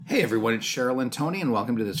Hey everyone, it's Cheryl and Tony, and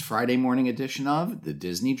welcome to this Friday morning edition of the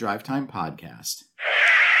Disney Drive Time Podcast.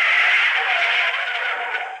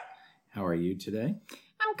 How are you today?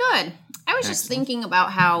 I'm good. I was just thinking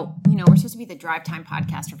about how, we're supposed to be the Drive Time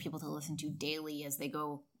Podcast for people to listen to daily as they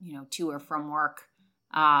go, to or from work.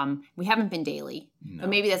 We haven't been daily, but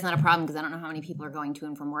maybe that's not a problem because I don't know how many people are going to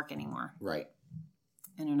and from work anymore. Right.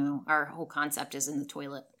 I don't know. Our whole concept is in the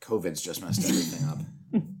toilet. COVID's just messed everything up.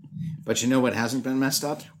 But you know what hasn't been messed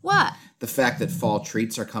up? What? The fact that fall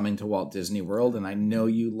treats are coming to Walt Disney World, and I know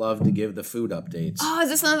you love to give the food updates. Oh, is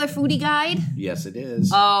this another foodie guide? Yes, it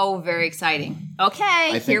is. Oh, very exciting.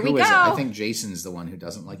 Okay, here we go. I think Jason's the one who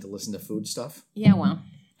doesn't like to listen to food stuff. Yeah, well,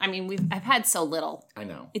 I've had so little. I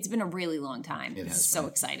know. It's been a really long time. It's so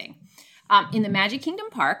exciting. In the Magic Kingdom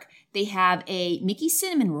Park, they have a Mickey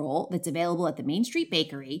cinnamon roll that's available at the Main Street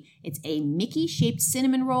Bakery. It's a Mickey-shaped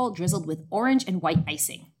cinnamon roll drizzled with orange and white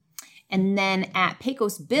icing. And then at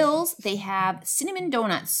Pecos Bill's, they have cinnamon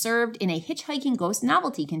donuts served in a Hitchhiking Ghost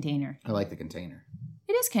novelty container. I like the container.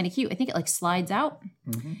 It is kind of cute. I think it slides out.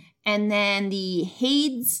 Mm-hmm. And then the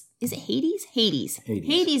Hades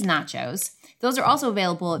nachos. Those are also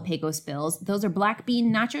available at Pecos Bill's. Those are black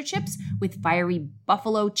bean nacho chips with fiery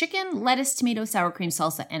buffalo chicken, lettuce, tomato, sour cream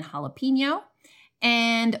salsa, and jalapeno.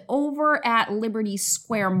 And over at Liberty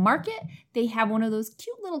Square Market, they have one of those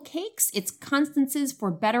cute little cakes. It's Constance's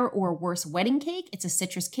For Better or Worse Wedding Cake. It's a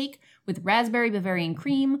citrus cake with raspberry Bavarian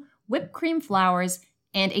cream, whipped cream flowers,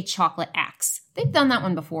 and a chocolate axe. They've done that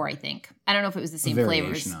one before, I think. I don't know if it was the same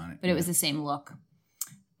flavors, but it was the same look.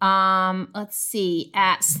 Let's see.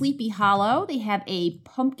 At Sleepy Hollow, they have a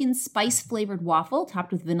pumpkin spice flavored waffle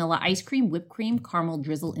topped with vanilla ice cream, whipped cream, caramel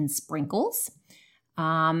drizzle, and sprinkles.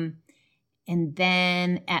 And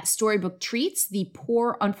then at Storybook Treats, the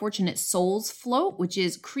Poor Unfortunate Souls float, which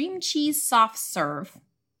is cream cheese soft serve.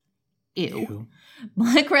 Ew.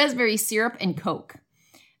 Black raspberry syrup and Coke.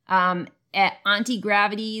 At Auntie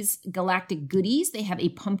Gravity's Galactic Goodies, they have a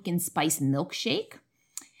pumpkin spice milkshake.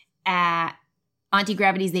 At Auntie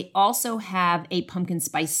Gravity's, they also have a pumpkin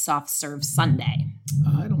spice soft serve sundae.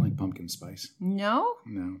 I don't like pumpkin spice. No?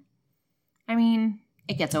 No.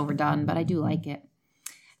 It gets overdone, but I do like it.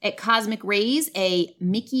 At Cosmic Rays, a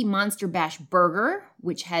Mickey Monster Bash burger,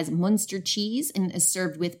 which has Munster cheese and is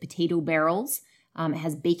served with potato barrels. It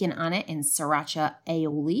has bacon on it and sriracha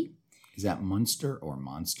aioli. Is that Munster or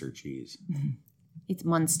Monster cheese? It's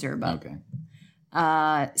Munster, but... Okay.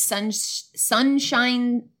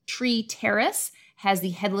 Sunshine Tree Terrace has the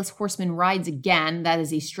Headless Horseman Rides Again. That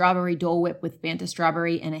is a strawberry Dole Whip with Fanta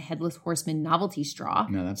strawberry and a Headless Horseman novelty straw.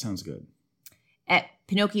 No, that sounds good. At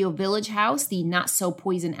Pinocchio Village House, the Not So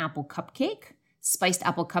Poison Apple Cupcake. Spiced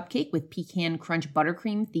apple cupcake with pecan crunch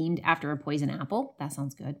buttercream themed after a poison apple. That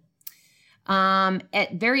sounds good.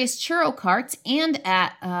 At various churro carts and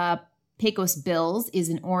at Pecos Bill's is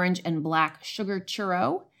an orange and black sugar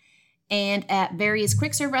churro. And at various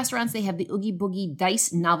quick serve restaurants, they have the Oogie Boogie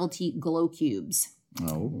Dice Novelty Glow Cubes.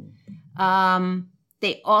 Oh.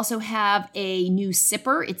 They also have a new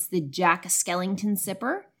sipper. It's the Jack Skellington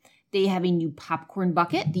sipper. They have a new popcorn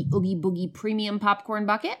bucket, the Oogie Boogie Premium Popcorn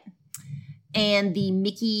Bucket, and the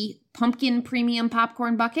Mickey Pumpkin Premium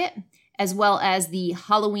Popcorn Bucket, as well as the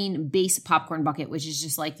Halloween Base Popcorn Bucket, which is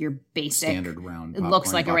just like your basic... standard round popcorn. It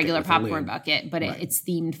looks like a regular popcorn bucket, but it's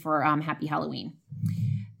themed for Happy Halloween.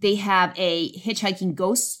 They have a Hitchhiking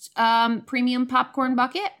Ghost Premium Popcorn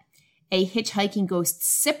Bucket, a Hitchhiking Ghost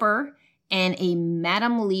Sipper, and a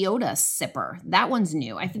Madame Leota sipper. That one's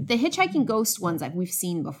new. I think the Hitchhiking Ghost ones we've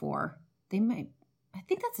seen before. I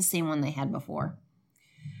think that's the same one they had before.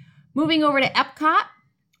 Moving over to Epcot.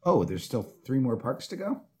 Oh, there's still 3 more parks to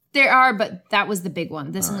go? There are, but that was the big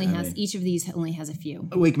one. Each of these only has a few.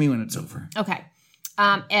 Wake me when it's over. Okay.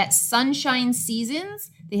 At Sunshine Seasons,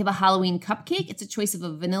 they have a Halloween cupcake. It's a choice of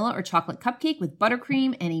a vanilla or chocolate cupcake with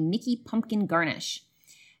buttercream and a Mickey pumpkin garnish.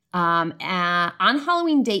 On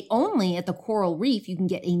Halloween Day only at the Coral Reef, you can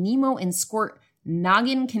get a Nemo and Squirt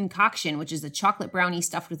Noggin Concoction, which is a chocolate brownie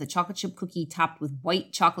stuffed with a chocolate chip cookie topped with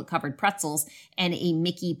white chocolate-covered pretzels and a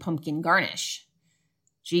Mickey pumpkin garnish.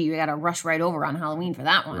 Gee, you got to rush right over on Halloween for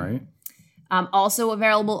that one. Right. Also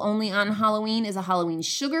available only on Halloween is a Halloween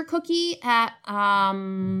sugar cookie at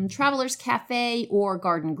Traveler's Cafe or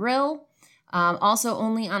Garden Grill. Also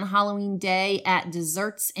only on Halloween Day at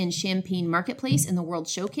Desserts and Champagne Marketplace in the World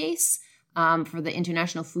Showcase. For the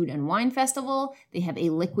International Food and Wine Festival, they have a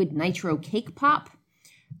liquid nitro cake pop.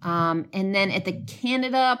 And then at the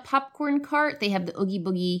Canada Popcorn Cart, they have the Oogie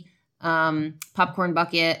Boogie popcorn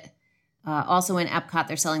bucket. Also in Epcot,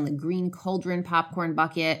 they're selling the Green Cauldron popcorn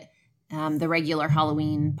bucket, the regular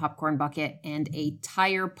Halloween popcorn bucket, and a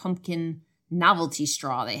Tire Pumpkin novelty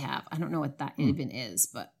straw they have. I don't know what that even is,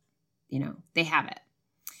 but, they have it.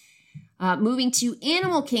 Moving to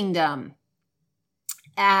Animal Kingdom.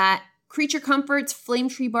 At Creature Comforts, Flame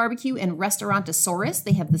Tree Barbecue, and Restaurantosaurus,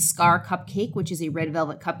 they have the Scar Cupcake, which is a red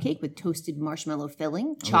velvet cupcake with toasted marshmallow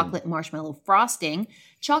filling, chocolate marshmallow frosting,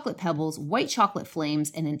 chocolate pebbles, white chocolate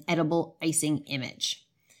flames, and an edible icing image.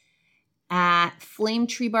 At Flame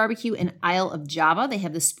Tree Barbecue and Isle of Java, they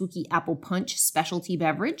have the Spooky Apple Punch specialty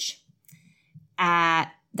beverage.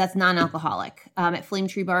 That's non-alcoholic. At Flame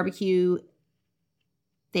Tree Barbecue,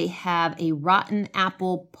 they have a Rotten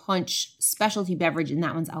Apple Punch specialty beverage, and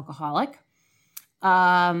that one's alcoholic.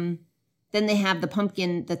 Then they have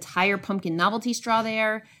the Tire Pumpkin Novelty Straw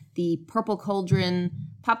there, the Purple Cauldron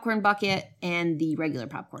Popcorn Bucket, and the regular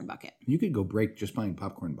popcorn bucket. You could go break just buying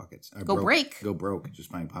popcorn buckets. Go broke just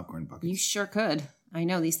buying popcorn buckets. You sure could. I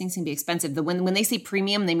know, these things can be expensive. When they say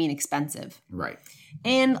premium, they mean expensive. Right.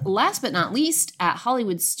 And last but not least, at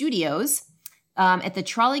Hollywood Studios, at the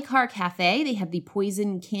Trolley Car Cafe, they have the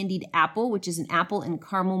Poison Candied Apple, which is an apple and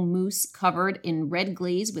caramel mousse covered in red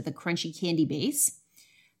glaze with a crunchy candy base.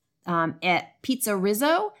 At Pizza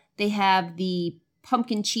Rizzo, they have the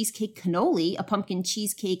Pumpkin Cheesecake Cannoli, a pumpkin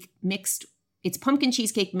cheesecake mixed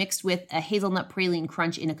with a hazelnut praline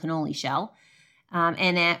crunch in a cannoli shell.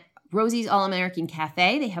 And at Rosie's All-American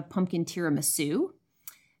Cafe, they have Pumpkin Tiramisu.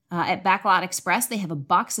 At Backlot Express, they have a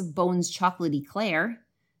Box of Bones Chocolate Eclair.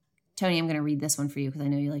 Tony, I'm going to read this one for you because I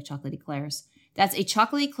know you like chocolate eclairs. That's a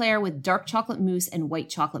chocolate eclair with dark chocolate mousse and white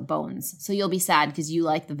chocolate bones. So you'll be sad because you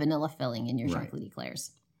like the vanilla filling in your chocolate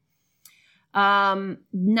eclairs.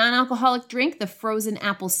 Non-alcoholic drink, the frozen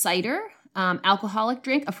apple cider. Alcoholic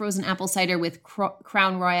drink, a frozen apple cider with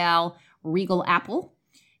Crown Royal Regal Apple.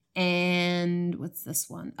 And what's this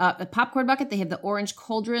one? A popcorn bucket. They have the Orange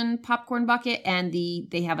Cauldron popcorn bucket, and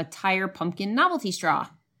they have a Tire Pumpkin Novelty Straw.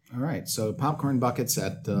 All right, so popcorn buckets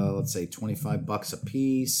at, let's say, $25 a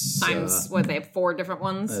piece. Times, they have 4 different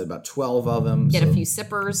ones? About 12 of them. Get a few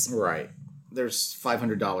sippers. Right. There's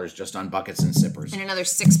 $500 just on buckets and sippers. And another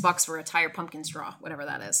 $6 for a Tire Pumpkin Straw, whatever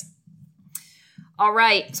that is. All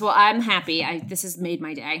right, so I'm happy. This has made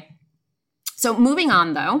my day. So moving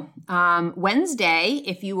on, though. Wednesday,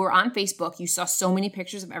 if you were on Facebook, you saw so many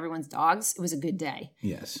pictures of everyone's dogs. It was a good day.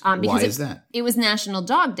 Yes. Why is that? It was National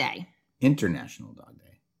Dog Day. International Dog Day.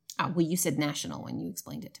 Oh, well, you said national when you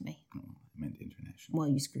explained it to me. Oh, I meant international. Well,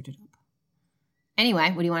 you screwed it up.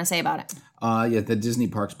 Anyway, what do you want to say about it? The Disney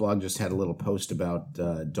Parks blog just had a little post about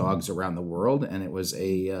dogs around the world, and it was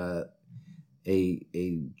a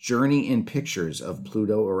journey in pictures of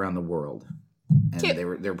Pluto around the world. And cute. They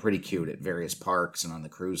were pretty cute at various parks and on the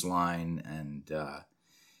cruise line. And,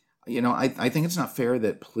 I think it's not fair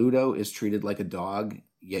that Pluto is treated like a dog,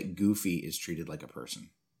 yet Goofy is treated like a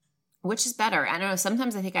person. Which is better? I don't know.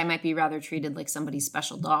 Sometimes I think I might be rather treated like somebody's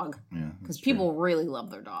special dog. Yeah. Because people really love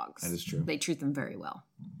their dogs. That is true. They treat them very well.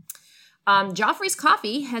 Joffrey's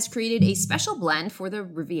Coffee has created a special blend for the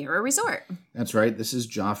Riviera Resort. That's right. This is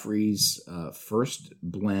Joffrey's first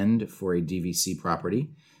blend for a DVC property.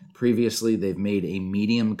 Previously, they've made a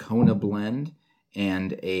medium Kona blend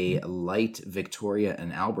and a light Victoria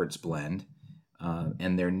and Albert's blend.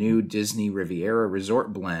 And their new Disney Riviera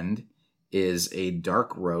Resort blend is a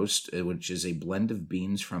dark roast, which is a blend of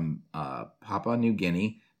beans from Papua New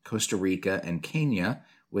Guinea, Costa Rica, and Kenya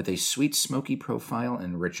with a sweet smoky profile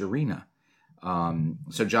and rich arena.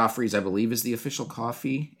 So Joffrey's, I believe, is the official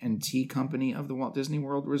coffee and tea company of the Walt Disney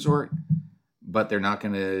World Resort, but they're not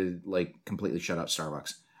going to completely shut out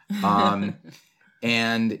Starbucks.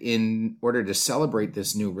 And in order to celebrate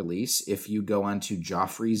this new release, if you go onto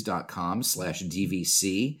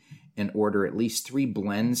joffreys.com/DVC and order at least 3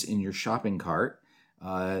 blends in your shopping cart,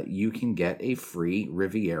 you can get a free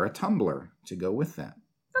Riviera tumbler to go with that.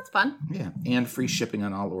 That's fun. Yeah, and free shipping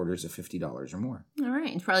on all orders of $50 or more. All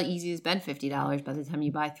right. It's probably easy to spend $50 by the time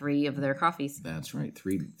you buy 3 of their coffees. That's right.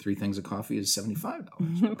 Three things of coffee is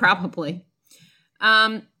 $75. Probably.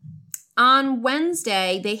 On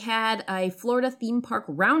Wednesday, they had a Florida theme park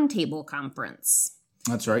roundtable conference.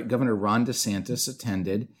 That's right. Governor Ron DeSantis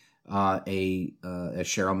attended. As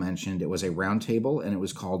Cheryl mentioned, it was a roundtable, and it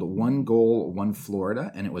was called One Goal, One Florida,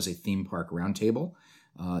 and it was a theme park roundtable.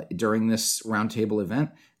 During this roundtable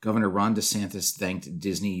event, Governor Ron DeSantis thanked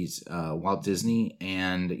Disney's Walt Disney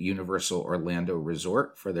and Universal Orlando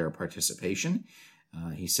Resort for their participation.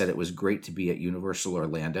 He said it was great to be at Universal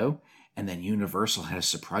Orlando, and then Universal had a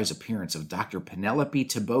surprise appearance of Dr. Penelope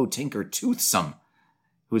Thibault Tinker Toothsome,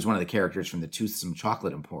 who is one of the characters from the Toothsome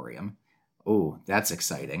Chocolate Emporium. Oh, that's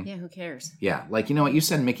exciting. Yeah, who cares? Yeah, you know what? You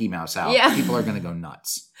send Mickey Mouse out, people are going to go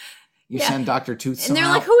nuts. You send Dr. Toothsome And they're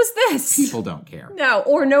out, like, who's this? people don't care. No,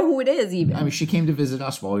 or know who it is even. I mean, she came to visit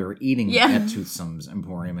us while we were eating at Toothsome's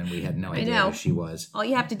Emporium, and we had no idea who she was. All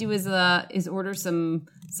you have to do is order some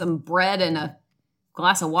bread and a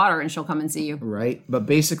glass of water, and she'll come and see you. Right. But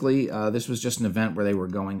basically, this was just an event where they were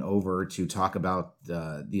going over to talk about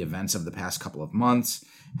the events of the past couple of months,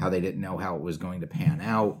 how they didn't know how it was going to pan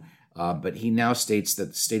out. But he now states that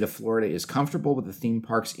the state of Florida is comfortable with the theme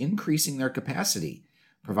parks increasing their capacity,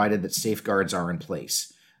 provided that safeguards are in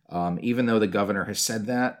place. Even though the governor has said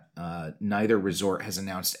that, neither resort has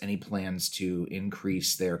announced any plans to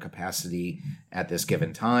increase their capacity at this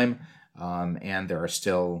given time. And there are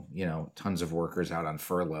still, tons of workers out on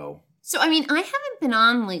furlough. So, I mean, I haven't been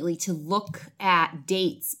on lately to look at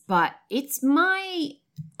dates, but it's my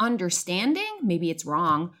understanding, maybe it's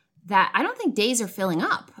wrong, that I don't think days are filling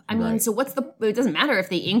up. I mean, so it doesn't matter if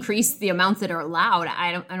they increase the amounts that are allowed.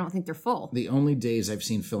 I don't think they're full. The only days I've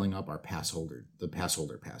seen filling up are the pass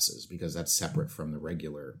holder passes, because that's separate from the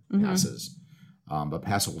regular passes. But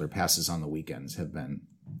pass holder passes on the weekends have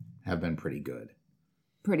been pretty good.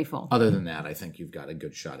 Pretty full. Other than that, I think you've got a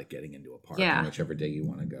good shot at getting into a park on whichever day you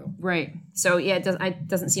want to go. Right. So, it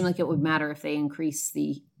doesn't seem like it would matter if they increase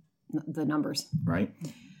the numbers. Right.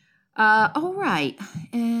 All right.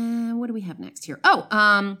 And what do we have next here?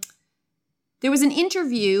 There was an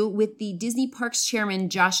interview with the Disney Parks chairman,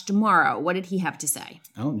 Josh D'Amaro. What did he have to say?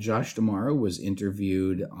 Well, Josh D'Amaro was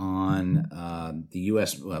interviewed on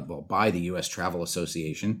by the U.S. Travel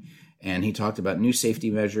Association, and he talked about new safety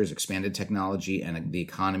measures, expanded technology, and the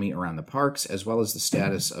economy around the parks, as well as the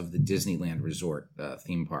status of the Disneyland Resort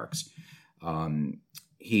theme parks.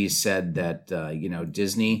 He said that,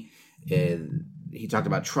 Disney he talked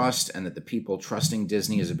about trust, and that the people trusting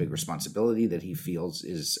Disney is a big responsibility that he feels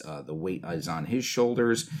is the weight is on his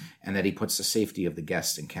shoulders, and that he puts the safety of the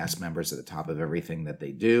guests and cast members at the top of everything that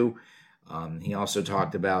they do. He also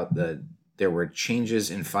talked about there were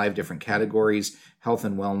changes in 5 different categories: health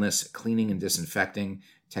and wellness, cleaning and disinfecting,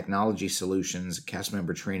 technology solutions, cast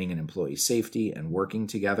member training and employee safety, and working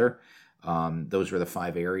together. Those were the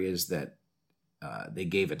 5 areas that they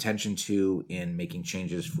gave attention to in making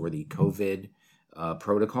changes for the COVID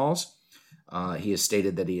protocols. He has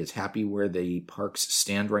stated that he is happy where the parks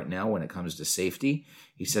stand right now when it comes to safety.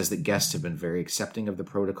 He says that guests have been very accepting of the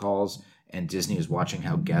protocols, and Disney is watching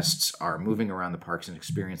how guests are moving around the parks and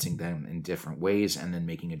experiencing them in different ways, and then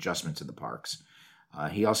making adjustments to the parks.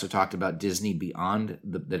 He also talked about Disney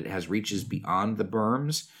that it has reaches beyond the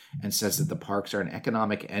berms, and says that the parks are an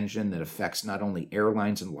economic engine that affects not only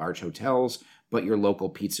airlines and large hotels, but your local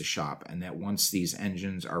pizza shop, and that once these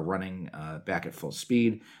engines are running back at full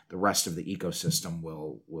speed, the rest of the ecosystem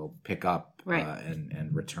will pick up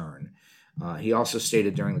and return. He also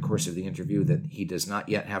stated during the course of the interview that he does not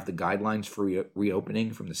yet have the guidelines for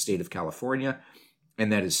reopening from the state of California,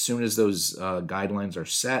 and that as soon as those guidelines are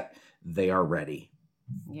set, they are ready.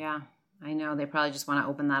 Yeah, I know. They probably just want to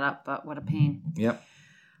open that up, but what a pain. Yep.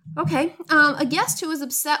 Okay. A guest who was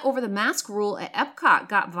upset over the mask rule at Epcot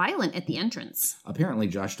got violent at the entrance. Apparently,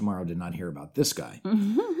 Josh D'Amaro did not hear about this guy.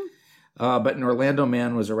 But an Orlando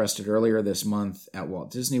man was arrested earlier this month at Walt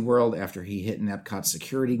Disney World after he hit an Epcot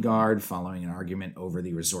security guard following an argument over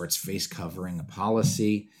the resort's face covering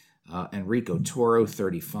policy. Enrico Toro,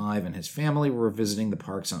 35, and his family were visiting the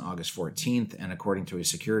parks on August 14th, and according to a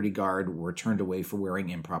security guard, were turned away for wearing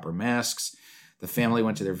improper masks. The family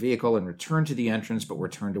went to their vehicle and returned to the entrance, but were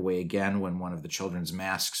turned away again when one of the children's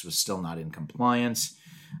masks was still not in compliance.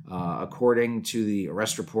 According to the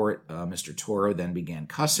arrest report, Mr. Toro then began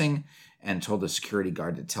cussing and told the security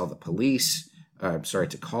guard to call the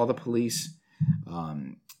police.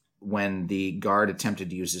 When the guard attempted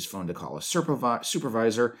to use his phone to call a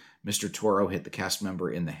supervisor, Mr. Toro hit the cast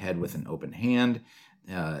member in the head with an open hand.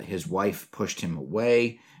 His wife pushed him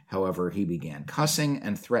away. However, he began cussing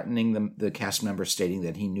and threatening the cast member, stating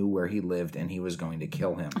that he knew where he lived and he was going to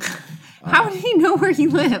kill him. How did he know where he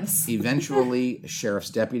lives? Eventually, sheriff's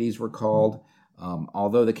deputies were called.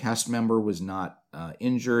 Although the cast member was not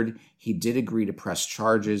injured, he did agree to press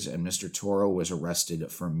charges, and Mr. Toro was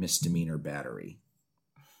arrested for misdemeanor battery.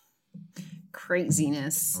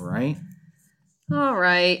 Craziness. Right? All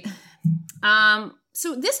right.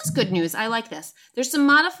 So this is good news. I like this. There's some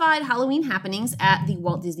modified Halloween happenings at the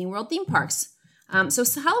Walt Disney World theme parks. So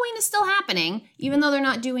Halloween is still happening, even though they're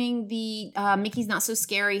not doing the Mickey's Not So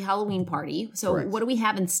Scary Halloween party. So Correct. What do we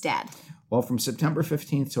have instead? Well, from September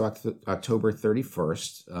 15th to October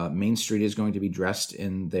 31st, Main Street is going to be dressed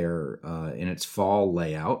in its fall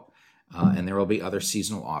layout. And there will be other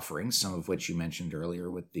seasonal offerings, some of which you mentioned earlier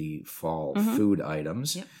with the fall food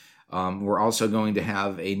items. Yep. We're also going to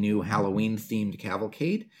have a new Halloween-themed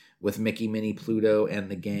cavalcade with Mickey, Minnie, Pluto, and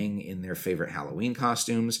the gang in their favorite Halloween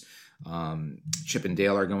costumes. Chip and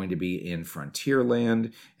Dale are going to be in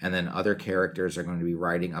Frontierland, and then other characters are going to be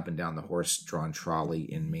riding up and down the horse-drawn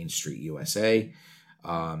trolley in Main Street, USA.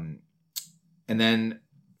 And then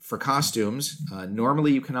for costumes,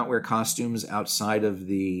 normally you cannot wear costumes outside of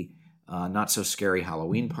the Not So Scary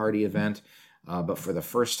Halloween Party event, but for the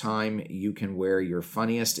first time, you can wear your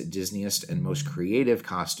funniest, Disneyest, and most creative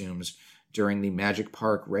costumes during the Magic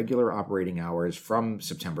Park regular operating hours from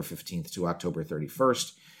September 15th to October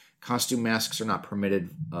 31st. Costume masks are not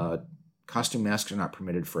permitted. Costume masks are not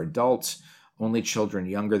permitted for adults. Only children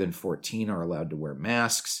younger than 14 are allowed to wear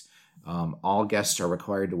masks. All guests are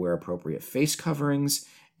required to wear appropriate face coverings.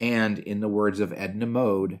 And in the words of Edna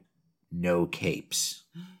Mode, no capes.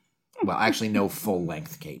 Well, actually, no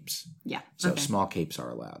full-length capes. Yeah. So small capes are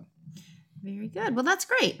allowed. Very good. Well, that's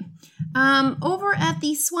great. Over at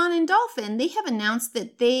the Swan and Dolphin, they have announced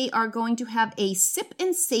that they are going to have a Sip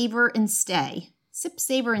and Savor and Stay. Sip,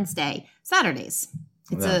 Savor, and Stay Saturdays.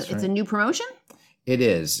 It's a new promotion? It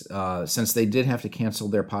is. Since they did have to cancel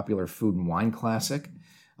their popular Food and Wine Classic,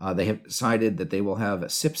 they have decided that they will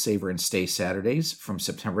have Sip, Savor, and Stay Saturdays from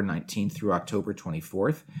September 19th through October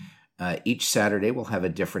 24th. Each Saturday will have a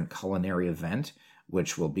different culinary event,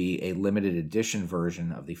 which will be a limited edition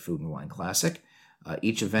version of the Food and Wine Classic.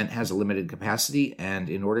 Each event has a limited capacity, and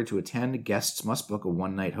in order to attend, guests must book a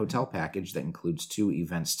one-night hotel package that includes two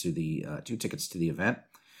tickets to the event.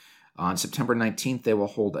 On September 19th, they will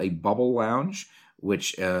hold a Bubble Lounge,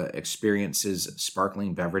 which experiences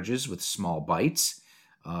sparkling beverages with small bites.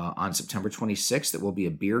 On September 26th, it will be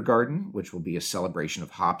a beer garden, which will be a celebration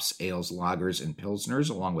of hops, ales, lagers, and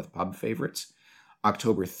pilsners, along with pub favorites.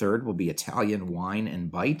 October 3rd will be Italian wine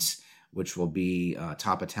and bites, which will be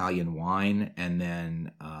top Italian wine and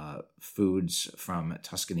then foods from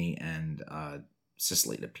Tuscany and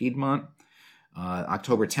Sicily to Piedmont.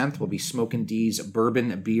 October 10th will be Smokin' D's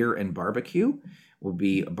Bourbon, Beer, and Barbecue. Will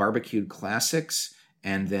be barbecued classics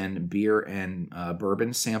and then beer and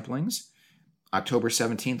bourbon samplings. October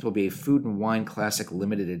 17th will be a Food and Wine Classic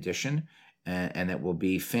limited edition, and it will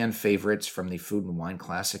be fan favorites from the Food and Wine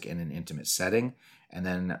Classic in an intimate setting. And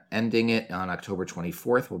then ending it on October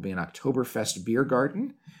 24th will be an Oktoberfest beer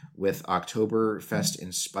garden with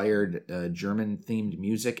Oktoberfest-inspired German-themed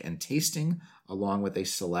music and tasting, along with a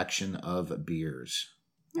selection of beers.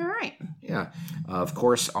 All right. Yeah. Of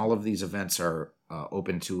course, all of these events are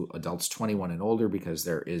open to adults 21 and older because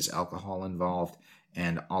there is alcohol involved,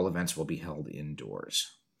 and all events will be held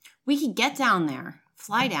indoors. We could get down there,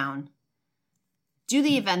 fly down, do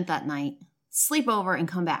the event that night, sleep over, and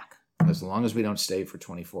come back. As long as we don't stay for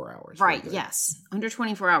 24 hours. Right, yes. Under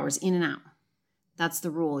 24 hours, in and out. That's the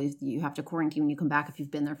rule. You have to quarantine when you come back if you've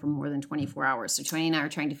been there for more than 24 hours. So Tony and I are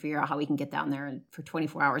trying to figure out how we can get down there for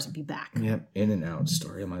 24 hours and be back. Yep, in and out.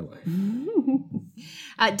 Story of my life.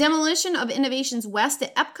 Demolition of Innovations West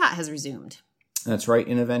at Epcot has resumed. That's right,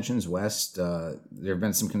 Innovations West. There have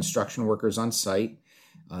been some construction workers on site.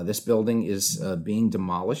 This building is being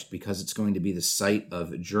demolished because it's going to be the site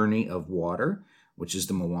of Journey of Water, which is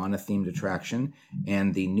the Moana-themed attraction,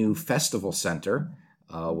 and the new Festival Center,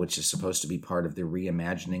 which is supposed to be part of the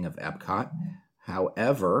reimagining of Epcot.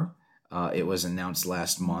 However, it was announced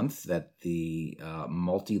last month that the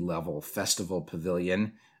multi-level Festival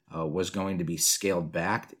Pavilion was going to be scaled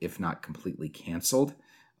back, if not completely canceled.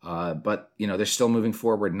 But, they're still moving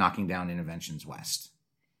forward, knocking down Innovations West.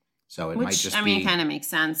 So it might just be... it kind of makes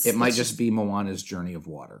sense. It might just be Moana's Journey of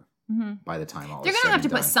Water. By the time all they're going to have to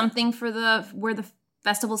put something for where the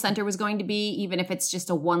festival center was going to be, even if it's just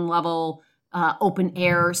a one level open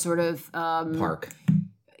air sort of park.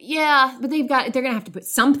 Yeah, but they're going to have to put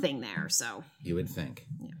something there. So you would think.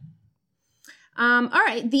 Yeah. All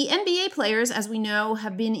right, the NBA players, as we know,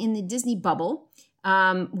 have been in the Disney bubble.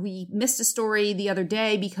 We missed a story the other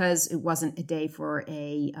day because it wasn't a day for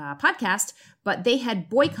a podcast, but they had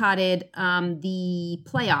boycotted the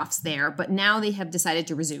playoffs there, but now they have decided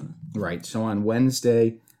to resume. Right. So on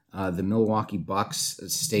Wednesday, the Milwaukee Bucks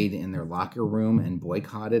stayed in their locker room and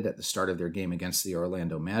boycotted at the start of their game against the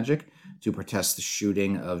Orlando Magic to protest the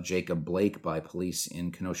shooting of Jacob Blake by police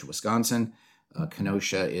in Kenosha, Wisconsin.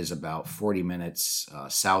 Kenosha is about 40 minutes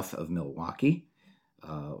south of Milwaukee.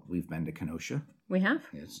 We've been to Kenosha. We have?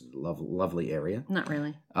 It's a lovely area. Not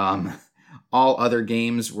really. All other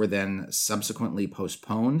games were then subsequently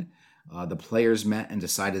postponed. The players met and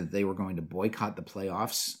decided that they were going to boycott the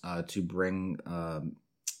playoffs to bring,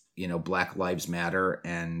 Black Lives Matter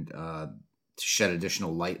and to shed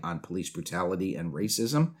additional light on police brutality and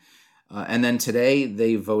racism. And then today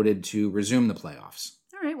they voted to resume the playoffs.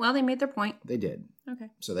 All right. Well, they made their point. They did. Okay.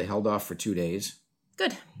 So they held off for 2 days.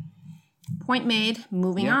 Good. Point made.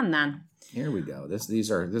 Moving Yeah. on then. Here we go.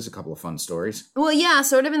 There's a couple of fun stories. Well, yeah,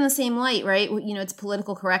 sort of in the same light, right? You know, it's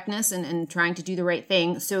political correctness and trying to do the right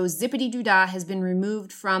thing. So Zippity Doo Dah has been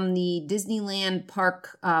removed from the Disneyland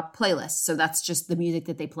Park playlist. So that's just the music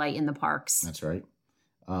that they play in the parks. That's right.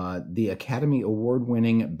 The Academy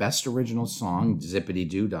Award-winning Best Original Song, Zippity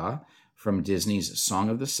Doo Dah, from Disney's Song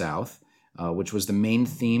of the South, which was the main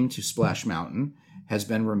theme to Splash Mountain, has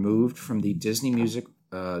been removed from the Disney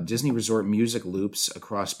Resort music loops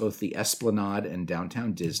across both the Esplanade and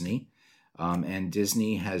Downtown Disney. And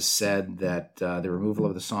Disney has said that the removal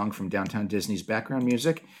of the song from Downtown Disney's background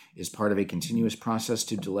music is part of a continuous process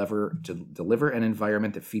to deliver an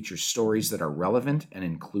environment that features stories that are relevant and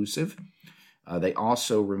inclusive. They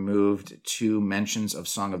also removed 2 mentions of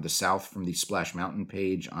Song of the South from the Splash Mountain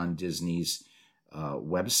page on Disney's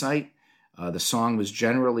website. The song was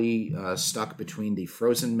generally stuck between the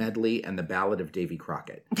Frozen medley and the Ballad of Davy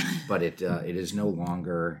Crockett, but it is no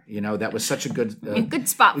longer. You know, that was such a good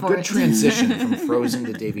spot for good it. transition from Frozen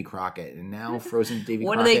to Davy Crockett, and now Frozen to Davy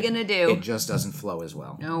What Crockett. are they gonna do? It just doesn't flow as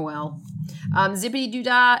well. Oh well. Zippity Doo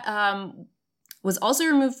Dah was also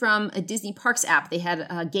removed from a Disney Parks app. They had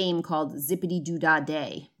a game called Zippity Doo Dah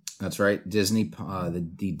Day. That's right. Disney,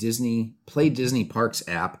 the Disney Play Disney Parks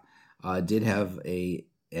app did have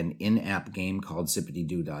an in-app game called Zippity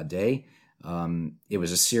Doo Dah Day. It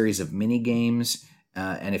was a series of mini games,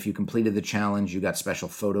 and if you completed the challenge, you got special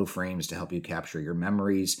photo frames to help you capture your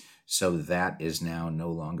memories. So that is now no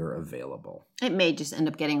longer available. It may just end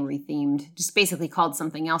up getting rethemed, just basically called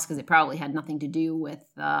something else because it probably had nothing to do with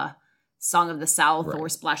Song of the South or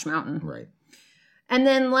Splash Mountain. Right. And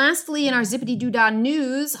then lastly, in our Zippity Doo Dah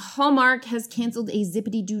news, Hallmark has canceled a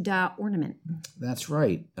Zippity Doo Dah ornament. That's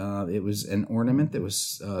right. It was an ornament that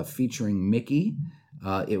was featuring Mickey.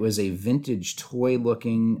 It was a vintage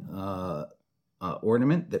toy-looking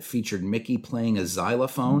ornament that featured Mickey playing a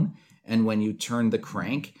xylophone. And when you turned the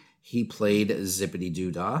crank, he played Zippity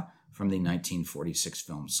Doo Dah from the 1946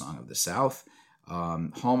 film Song of the South.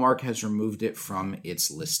 Hallmark has removed it from its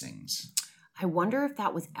listings. I wonder if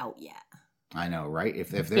that was out yet. I know, right? If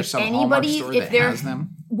there's some Hallmark store that has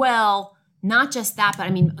them. Well, not just that, but I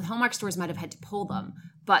mean, Hallmark stores might have had to pull them.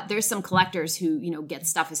 But there's some collectors who, you know, get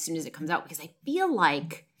stuff as soon as it comes out because I feel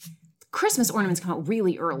like Christmas ornaments come out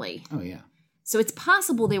really early. Oh, yeah. So it's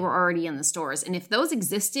possible they were already in the stores. And if those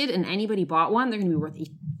existed and anybody bought one, they're going to be worth a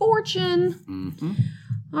fortune.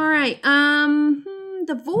 Mm-hmm. All right.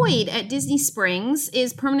 The Void at Disney Springs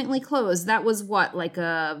is permanently closed. That was what, like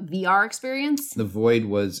a VR experience? The Void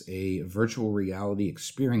was a virtual reality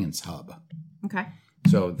experience hub. Okay.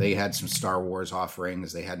 So they had some Star Wars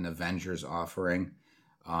offerings. They had an Avengers offering.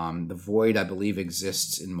 The Void, I believe,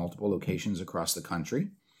 exists in multiple locations across the country.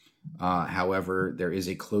 However, there is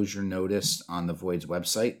a closure notice on the Void's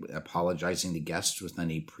website apologizing to guests with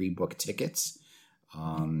any pre-booked tickets.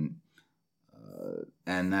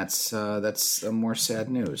 And that's more sad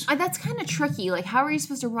news. That's kind of tricky. Like, how are you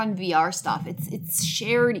supposed to run VR stuff? It's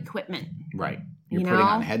shared equipment. Right. You're You putting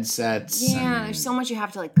know? on headsets. Yeah, and- there's so much you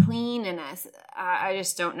have to like clean, and I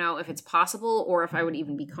just don't know if it's possible or if I would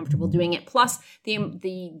even be comfortable doing it. Plus, the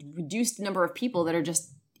reduced number of people that are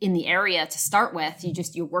just in the area to start with.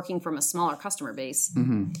 You're working from a smaller customer base.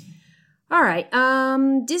 Mm-hmm. All right.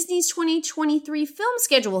 Disney's 2023 film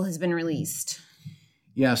schedule has been released.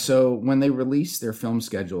 Yeah, so when they release their film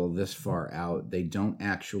schedule this far out, they don't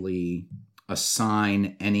actually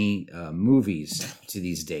assign any movies to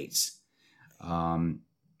these dates.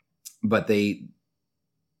 But they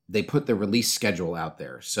put the release schedule out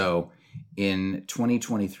there. So in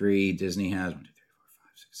 2023, Disney has 1, 2, 3, 4,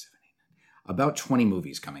 5, 6, 7, 8, 9, about 20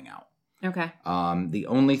 movies coming out. Okay. The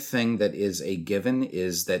only thing that is a given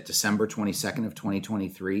is that December 22nd of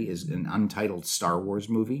 2023 is an untitled Star Wars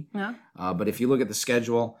movie. Yeah. But if you look at the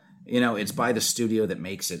schedule, it's by the studio that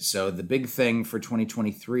makes it. So the big thing for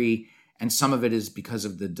 2023, and some of it is because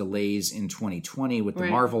of the delays in 2020 with the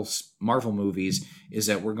Right. Marvel movies, is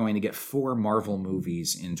that we're going to get 4 Marvel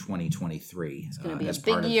movies in 2023. It's going to be a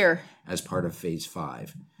big year. As part of Phase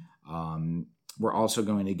 5. We're also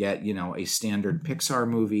going to get, a standard Pixar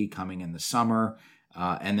movie coming in the summer,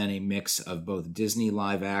 and then a mix of both Disney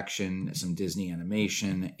live action, some Disney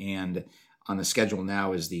animation, and on the schedule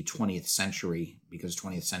now is the 20th Century, because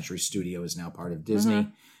 20th Century Studio is now part of Disney,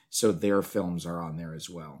 Mm-hmm. so their films are on there as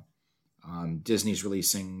well. Disney's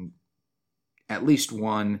releasing at least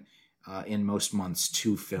one, in most months,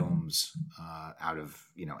 2 films out of,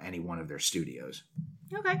 any one of their studios.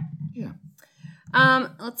 Okay. Yeah.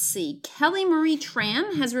 Let's see. Kelly Marie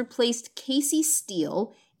Tran has replaced Casey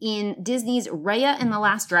Steele in Disney's Raya and the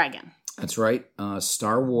Last Dragon. That's right.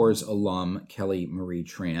 Star Wars alum Kelly Marie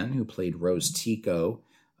Tran, who played Rose Tico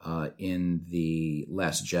in The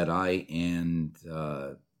Last Jedi and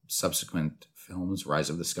subsequent films, Rise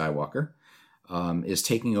of the Skywalker, is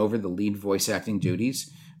taking over the lead voice acting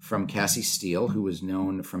duties from Cassie Steele, who was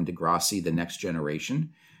known from Degrassi: The Next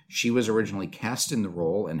Generation. She was originally cast in the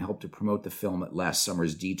role and helped to promote the film at last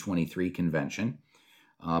summer's D23 convention.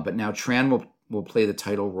 But now Tran will play the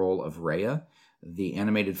title role of Raya. The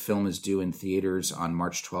animated film is due in theaters on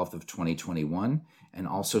March 12th of 2021 and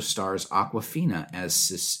also stars Awkwafina as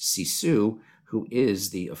Sisu, who is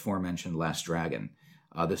the aforementioned Last Dragon.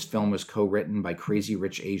 This film was co-written by Crazy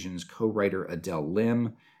Rich Asians co-writer Adele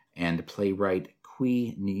Lim and playwright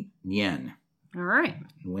Qui Nguyen. All right.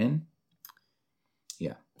 Nguyen?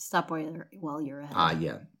 Yeah. Stop while you're ahead.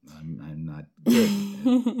 Yeah. I'm not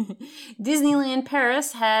good. Disneyland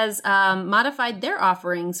Paris has modified their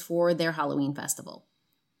offerings for their Halloween festival.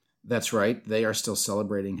 That's right. They are still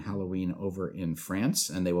celebrating Halloween over in France,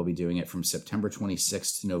 and they will be doing it from September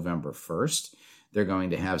 26th to November 1st. They're going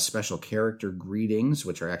to have special character greetings,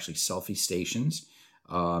 which are actually selfie stations,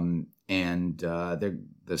 and they're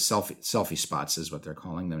the selfie spots is what they're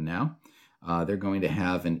calling them now. They're going to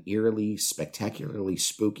have an eerily, spectacularly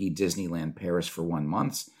spooky Disneyland Paris for 1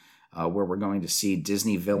 month, where we're going to see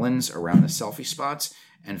Disney villains around the selfie spots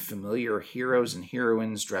and familiar heroes and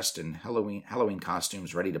heroines dressed in Halloween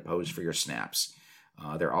costumes ready to pose for your snaps.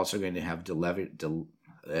 They're also going to have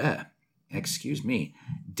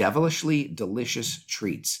devilishly delicious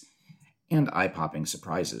treats and eye-popping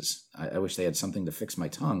surprises. I wish they had something to fix my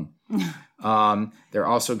tongue. They're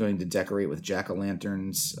also going to decorate with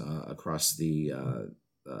jack-o'-lanterns across the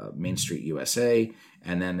Main Street, USA.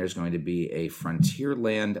 And then there's going to be a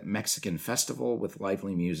Frontierland Mexican festival with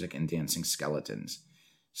lively music and dancing skeletons.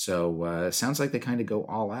 So sounds like they kind of go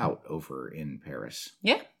all out over in Paris.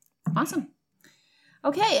 Yeah, awesome.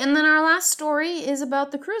 Okay, and then our last story is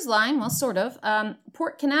about the cruise line. Well, sort of.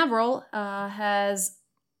 Port Canaveral has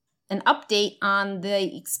an update on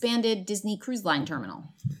the expanded Disney Cruise Line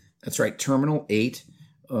terminal. That's right. Terminal 8,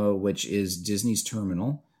 which is Disney's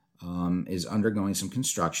terminal, is undergoing some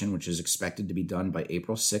construction, which is expected to be done by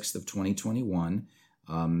April 6th of 2021.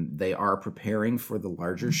 They are preparing for the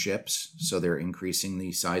larger ships, so they're increasing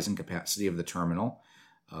the size and capacity of the terminal.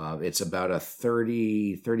 It's about a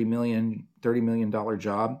 $30 million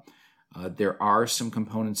job. There are some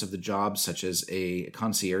components of the job, such as a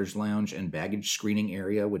concierge lounge and baggage screening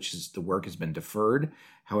area, the work has been deferred.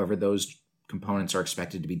 However, those components are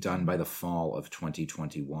expected to be done by the fall of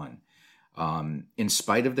 2021. In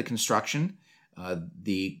spite of the construction,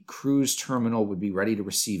 the cruise terminal would be ready to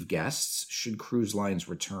receive guests should cruise lines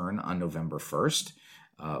return on November 1st,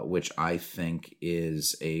 which I think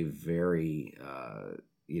is a very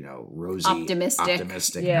rosy,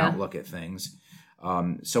 optimistic outlook at things.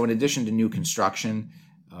 So in addition to new construction,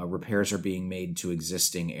 repairs are being made to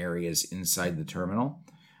existing areas inside the terminal.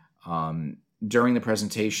 During the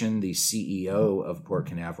presentation, the CEO of Port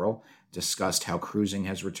Canaveral discussed how cruising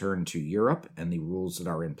has returned to Europe and the rules that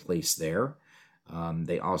are in place there.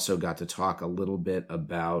 They also got to talk a little bit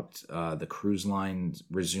about the cruise line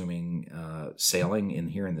resuming sailing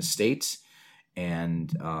here in the States.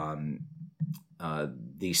 And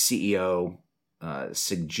the CEO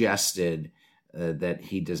suggested that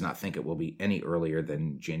he does not think it will be any earlier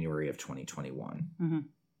than January of 2021. Mm-hmm.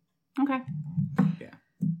 Okay. Yeah.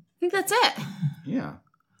 I think that's it. Yeah.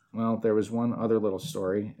 Well, there was one other little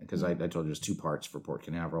story, because I told you there's 2 parts for Port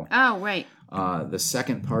Canaveral. Oh, right. The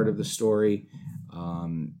second part of the story,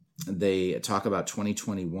 they talk about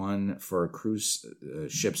 2021 for cruise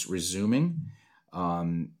ships resuming.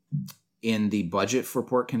 In the budget for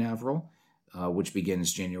Port Canaveral, which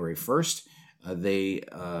begins January 1st, the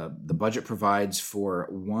budget provides for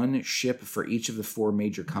 1 ship for each of the 4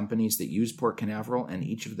 major companies that use Port Canaveral, and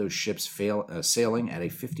each of those ships sailing at a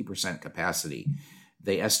 50% capacity.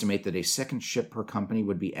 They estimate that a second ship per company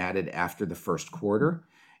would be added after the first quarter,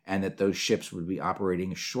 and that those ships would be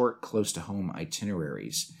operating short, close-to-home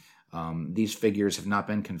itineraries. These figures have not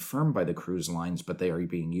been confirmed by the cruise lines, but they are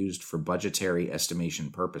being used for budgetary estimation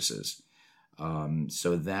purposes.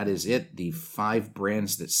 So that is it. The 5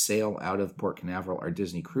 brands that sail out of Port Canaveral are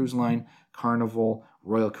Disney Cruise Line, Carnival,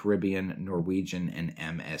 Royal Caribbean, Norwegian, and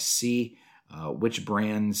MSC. Which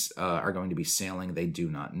brands are going to be sailing, they do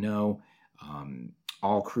not know.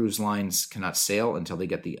 All cruise lines cannot sail until they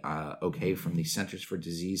get the okay from the Centers for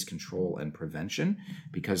Disease Control and Prevention,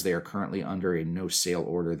 because they are currently under a no-sail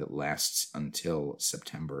order that lasts until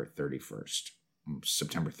September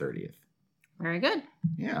 30th. Very good.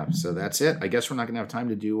 Yeah, so that's it. I guess we're not going to have time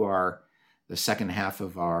to do our the second half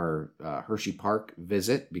of our Hershey Park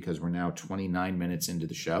visit because we're now 29 minutes into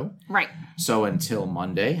the show. Right. So until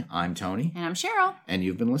Monday, I'm Tony. And I'm Cheryl. And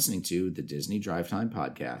you've been listening to the Disney Drive Time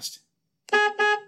Podcast.